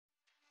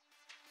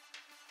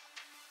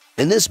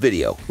In this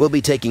video, we'll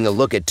be taking a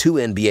look at two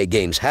NBA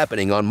games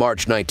happening on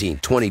March 19,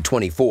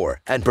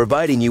 2024, and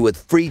providing you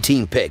with free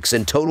team picks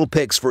and total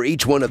picks for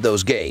each one of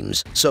those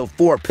games, so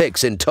 4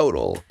 picks in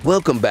total.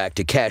 Welcome back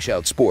to Cash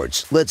Out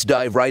Sports. Let's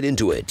dive right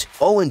into it.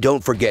 Oh, and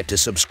don't forget to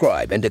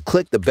subscribe and to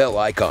click the bell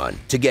icon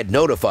to get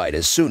notified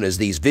as soon as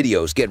these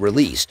videos get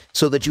released,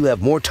 so that you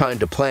have more time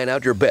to plan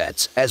out your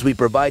bets as we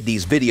provide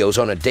these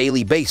videos on a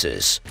daily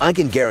basis. I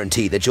can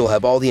guarantee that you'll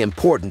have all the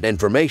important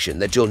information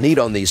that you'll need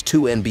on these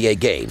two NBA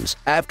games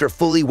after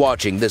fully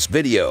watching this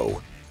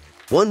video.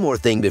 One more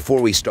thing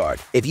before we start: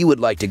 if you would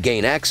like to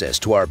gain access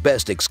to our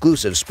best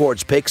exclusive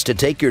sports picks to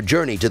take your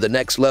journey to the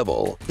next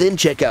level, then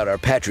check out our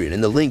Patreon in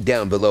the link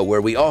down below,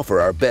 where we offer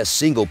our best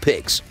single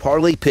picks,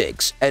 parlay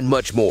picks, and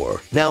much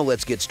more. Now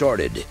let's get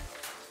started.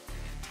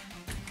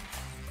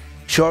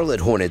 Charlotte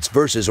Hornets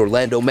versus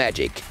Orlando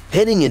Magic.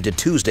 Heading into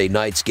Tuesday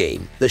night's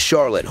game, the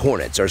Charlotte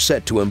Hornets are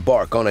set to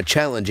embark on a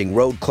challenging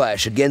road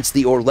clash against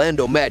the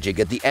Orlando Magic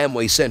at the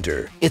Amway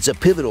Center. It's a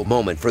pivotal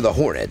moment for the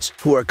Hornets,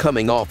 who are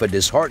coming off a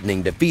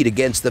disheartening defeat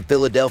against the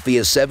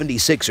Philadelphia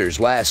 76ers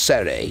last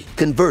Saturday.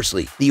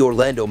 Conversely, the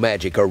Orlando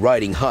Magic are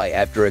riding high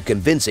after a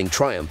convincing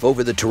triumph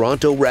over the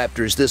Toronto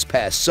Raptors this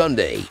past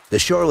Sunday. The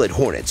Charlotte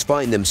Hornets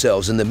find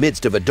themselves in the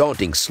midst of a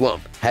daunting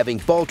slump, having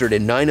faltered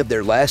in 9 of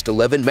their last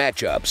 11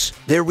 matchups.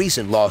 Their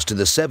recent loss to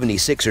the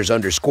 76ers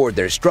underscored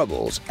their struggles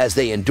as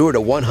they endured a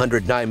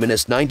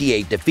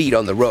 109-98 defeat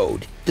on the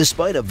road.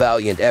 Despite a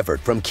valiant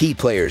effort from key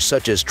players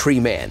such as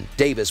Trey Mann,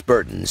 Davis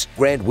Bertans,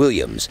 Grant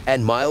Williams,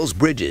 and Miles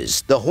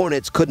Bridges, the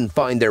Hornets couldn't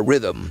find their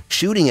rhythm,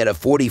 shooting at a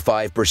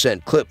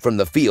 45% clip from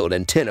the field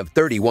and 10 of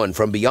 31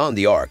 from beyond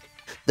the arc.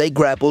 They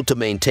grappled to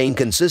maintain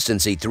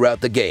consistency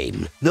throughout the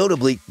game.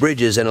 Notably,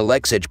 Bridges and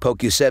Aleksej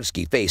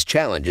Pokusevski faced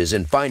challenges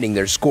in finding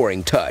their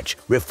scoring touch,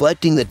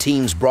 reflecting the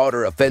team's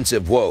broader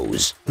offensive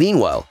woes.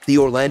 Meanwhile, the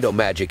Orlando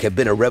Magic have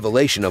been a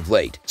revelation of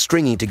late,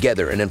 stringing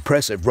together an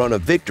impressive run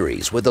of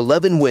victories with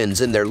 11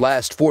 wins in their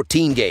last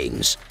 14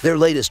 games. Their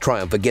latest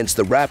triumph against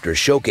the Raptors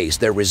showcased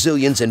their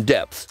resilience and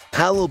depth.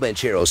 Paolo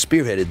Banchero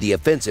spearheaded the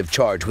offensive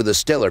charge with a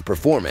stellar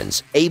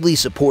performance, ably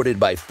supported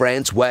by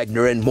Franz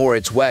Wagner and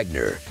Moritz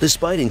Wagner.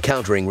 Despite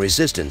encountering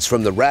resistance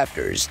from the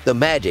Raptors, the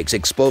Magic's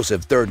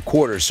explosive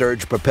third-quarter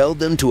surge propelled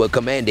them to a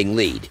commanding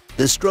lead.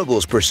 The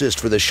struggles persist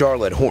for the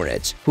Charlotte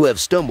Hornets, who have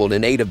stumbled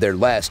in 8 of their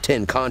last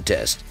 10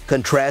 contests,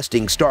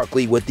 contrasting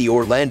starkly with the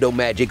Orlando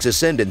Magic's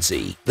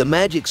ascendancy. The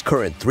Magic's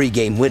current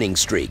 3-game winning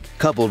streak,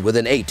 coupled with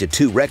an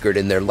 8-2 record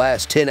in their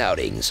last 10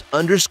 outings,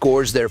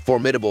 underscores their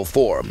formidable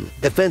form.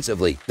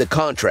 Defensively, the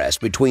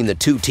contrast between the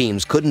two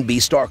teams couldn't be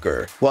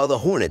starker. While the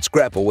Hornets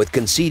grapple with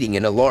conceding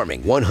an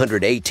alarming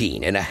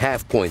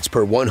 118.5 points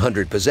per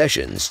 100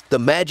 possessions, the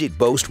Magic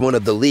boast one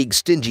of the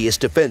league's stingiest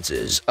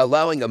defenses,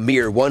 allowing a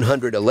mere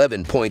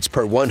 111 points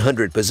per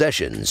 100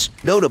 possessions.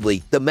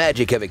 Notably, the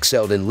Magic have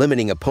excelled in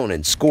limiting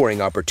opponents'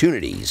 scoring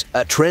opportunities,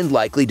 a trend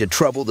likely to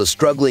trouble the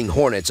struggling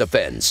Hornets'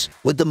 offense.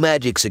 With the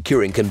Magic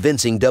securing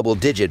convincing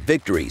double-digit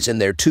victories in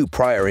their 2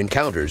 prior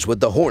encounters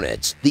with the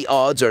Hornets, the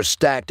odds are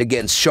stacked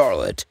against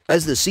Charlotte.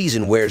 As the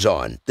season wears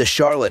on, the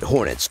Charlotte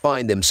Hornets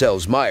find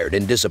themselves mired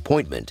in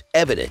disappointment,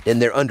 evident in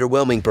their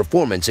underwhelming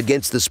performance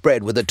against the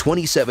spread with a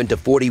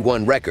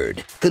 27-41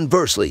 record.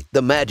 Conversely,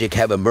 the Magic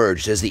have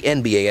emerged as the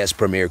NBA's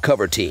premier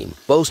cover team,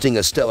 boasting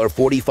a stellar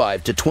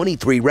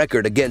 45-23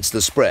 record against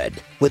the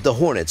spread. With the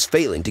Hornets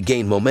failing to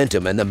gain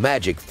momentum and the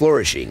Magic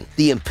flourishing,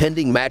 the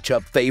impending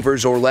matchup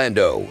favors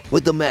Orlando,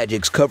 with the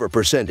Magic's cover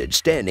percentage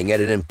standing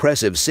at an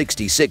impressive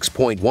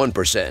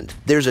 66.1%.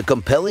 There's a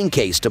compelling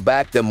case to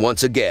back them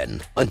once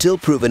again. Until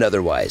proven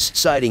otherwise,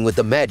 siding with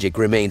the Magic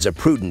remains a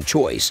prudent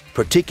choice,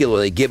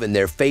 particularly given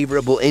their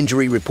favorable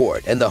injury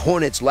report and the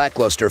Hornets'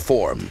 lackluster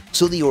form.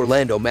 So the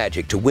Orlando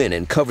Magic to win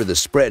and cover the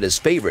spread as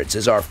favorites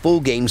is our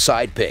full-game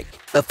side pick.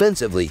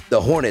 Offensively, the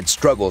Hornets'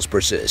 struggles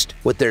persist,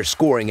 with their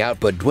scoring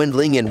output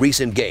dwindling in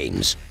recent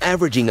games.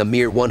 Averaging a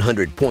mere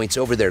 100 points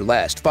over their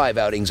last 5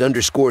 outings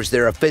underscores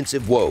their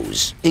offensive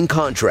woes. In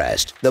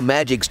contrast, the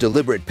Magic's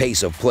deliberate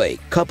pace of play,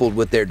 coupled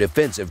with their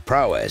defensive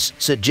prowess,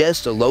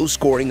 suggests a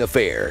low-scoring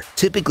affair.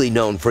 Typically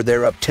known for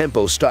their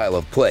up-tempo style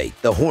of play,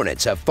 the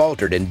Hornets have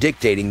faltered in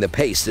dictating the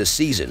pace this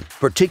season,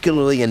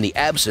 particularly in the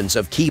absence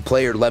of key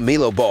player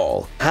LaMelo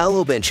Ball.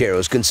 Paolo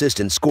Banchero's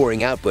consistent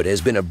scoring output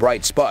has been a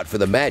bright spot for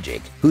the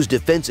Magic, whose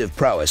defensive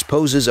prowess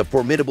poses a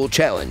formidable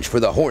challenge for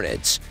the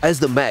Hornets.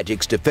 As the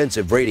Magic's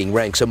defensive rating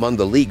ranks among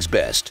the league's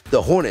best,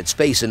 the Hornets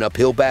face an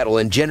uphill battle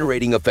in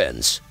generating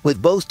offense.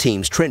 With both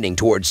teams trending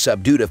towards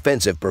subdued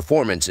offensive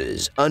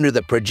performances, under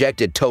the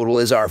projected total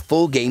is our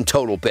full-game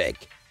total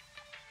pick.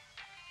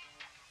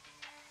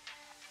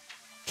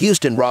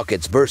 Houston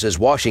Rockets versus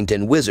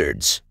Washington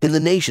Wizards. In the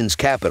nation's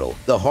capital,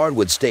 the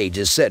hardwood stage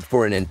is set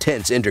for an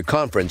intense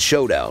interconference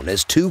showdown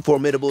as two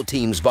formidable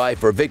teams vie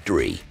for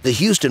victory. The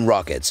Houston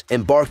Rockets,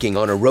 embarking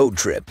on a road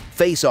trip,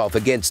 face off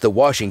against the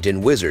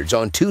Washington Wizards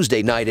on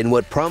Tuesday night in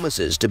what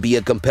promises to be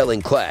a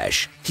compelling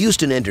clash.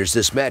 Houston enters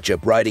this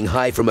matchup riding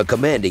high from a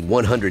commanding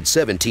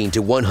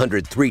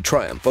 117-103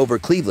 triumph over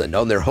Cleveland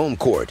on their home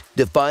court,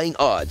 defying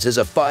odds as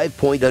a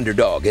 5-point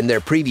underdog in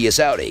their previous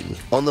outing.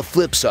 On the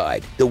flip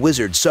side, the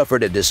Wizards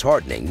suffered a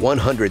disheartening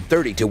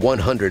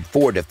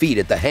 130-104 defeat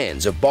at the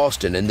hands of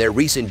Boston in their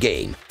recent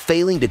game,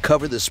 failing to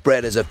cover the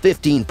spread as a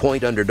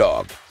 15-point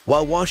underdog.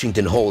 While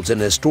Washington holds an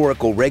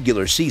historical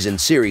regular season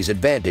series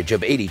advantage of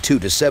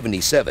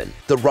 82-77,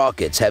 the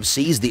Rockets have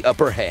seized the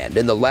upper hand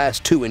in the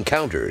last two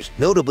encounters,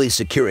 notably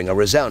securing a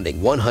resounding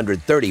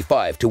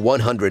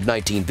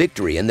 135-119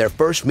 victory in their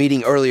first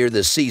meeting earlier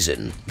this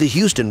season. The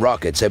Houston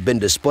Rockets have been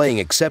displaying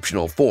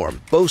exceptional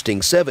form,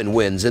 boasting 7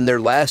 wins in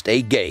their last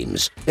 8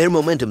 games. Their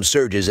momentum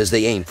surges as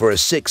they aim for a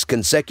 6th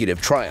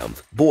consecutive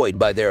triumph, buoyed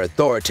by their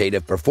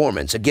authoritative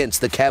performance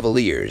against the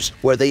Cavaliers,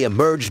 where they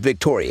emerged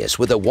victorious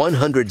with a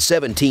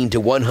 117-103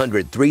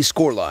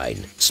 scoreline,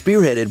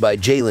 spearheaded by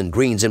Jalen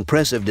Green's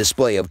impressive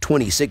display of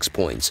 26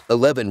 points,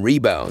 11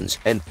 rebounds,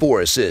 and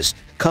 4 assists,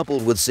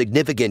 coupled with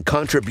significant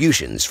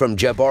contributions from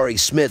Jabari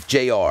Smith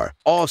Jr.,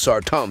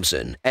 Ausar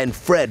Thompson, and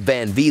Fred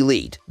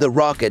VanVleet. The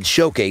Rockets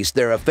showcased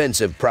their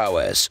offensive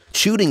prowess,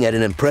 shooting at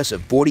an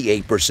impressive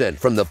 48%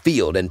 from the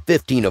field and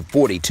 15 of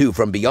 42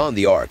 from beyond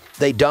the arc.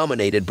 They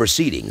dominated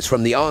proceedings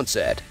from the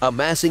onset,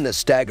 amassing a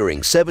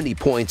staggering 70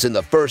 points in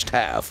the first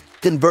half.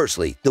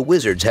 Conversely, the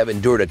Wizards have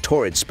endured a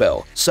torrid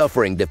spell,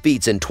 suffering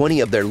defeats in 20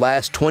 of their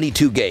last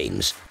 22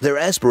 games. Their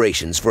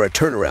aspirations for a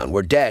turnaround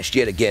were dashed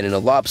yet again in a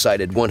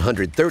lopsided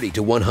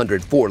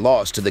 130-104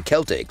 loss to the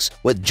Celtics,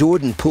 with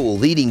Jordan Poole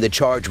leading the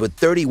charge with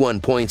 31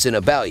 points in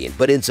a valiant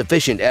but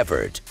insufficient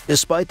effort.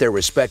 Despite their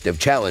respective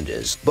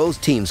challenges,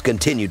 both teams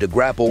continue to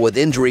grapple with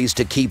injuries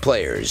to key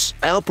players.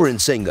 Alperen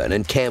Sengun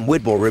and Cam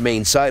Whitmore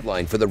remain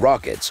sidelined for the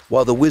Rockets,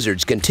 while the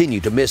Wizards continue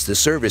to miss the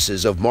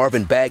services of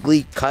Marvin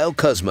Bagley, Kyle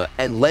Kuzma,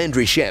 and Landry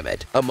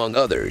Shamet, among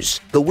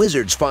others. The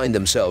Wizards find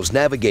themselves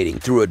navigating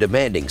through a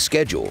demanding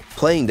schedule,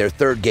 playing their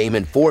 3rd game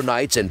in 4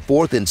 nights and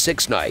 4th in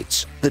 6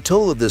 nights. The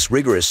toll of this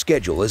rigorous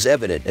schedule is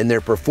evident in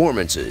their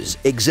performances,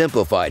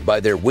 exemplified by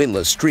their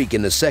winless streak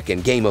in the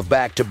 2nd game of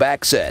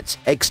back-to-back sets,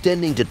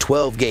 extending to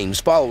 12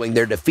 games following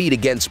their defeat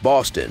against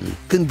Boston.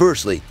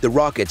 Conversely, the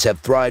Rockets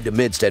have thrived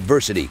amidst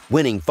adversity,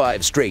 winning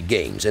 5 straight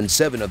games and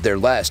 7 of their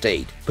last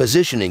 8,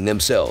 positioning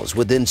themselves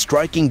within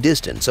striking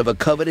distance of a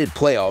coveted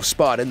playoff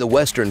spot in the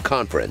Western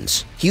Conference.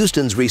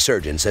 Houston's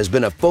resurgence has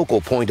been a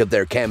focal point of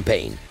their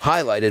campaign,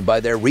 highlighted by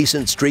their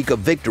recent streak of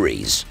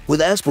victories.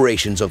 With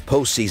aspirations of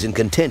postseason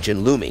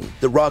contention looming,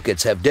 the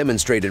Rockets have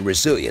demonstrated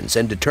resilience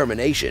and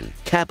determination,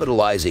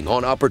 capitalizing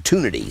on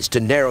opportunities to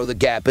narrow the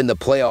gap in the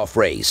playoff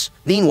race.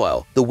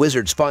 Meanwhile, the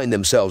Wizards find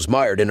themselves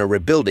mired in a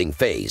rebuilding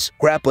phase,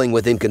 grappling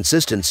with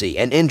inconsistency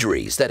and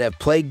injuries that have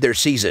plagued their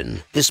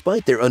season.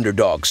 Despite their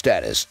underdog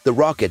status, the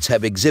Rockets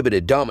have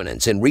exhibited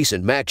dominance in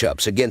recent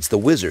matchups against the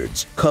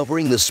Wizards,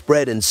 covering the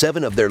spread in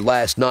 7 of their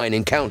last 9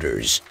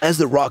 encounters. As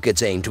the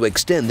Rockets aim to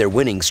extend their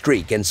winning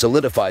streak and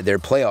solidify their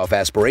playoff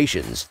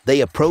aspirations,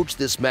 they approach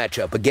this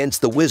matchup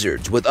against the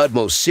Wizards with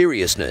utmost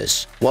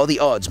seriousness. While the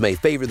odds may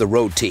favor the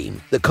road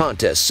team, the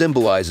contest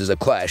symbolizes a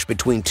clash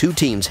between two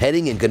teams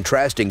heading in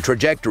contrasting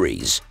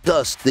trajectories.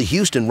 Thus, the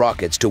Houston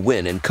Rockets to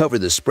win and cover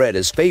the spread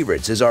as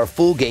favorites is our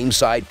full game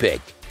side pick.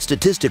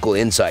 Statistical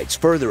insights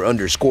further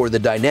underscore the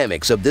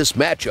dynamics of this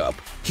matchup.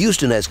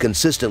 Houston has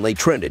consistently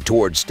trended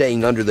towards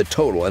staying under the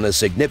total in a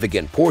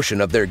significant portion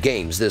of their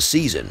games this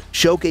season,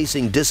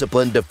 showcasing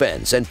disciplined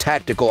defense and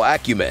tactical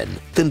acumen.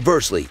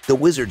 Conversely, the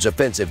Wizards'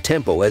 offensive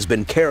tempo has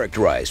been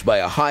characterized by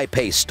a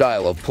high-paced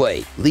style of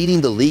play,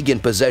 leading the league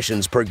in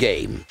possessions per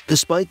game.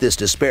 Despite this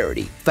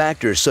disparity,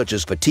 factors such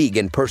as fatigue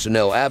and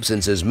personnel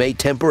absences may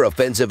temper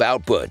offensive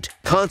output.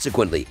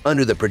 Consequently,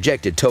 under the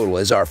projected total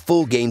is our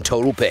full game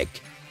total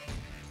pick.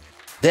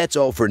 That's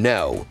all for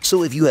now,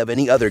 so if you have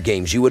any other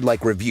games you would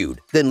like reviewed,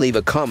 then leave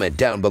a comment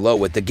down below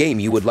with the game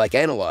you would like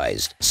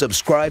analyzed.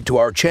 Subscribe to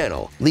our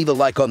channel, leave a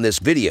like on this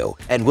video,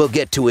 and we'll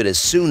get to it as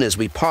soon as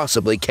we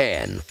possibly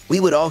can.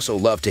 We would also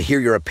love to hear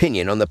your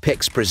opinion on the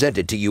picks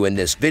presented to you in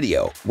this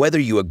video,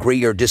 whether you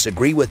agree or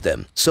disagree with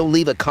them, so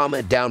leave a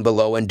comment down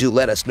below and do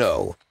let us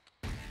know.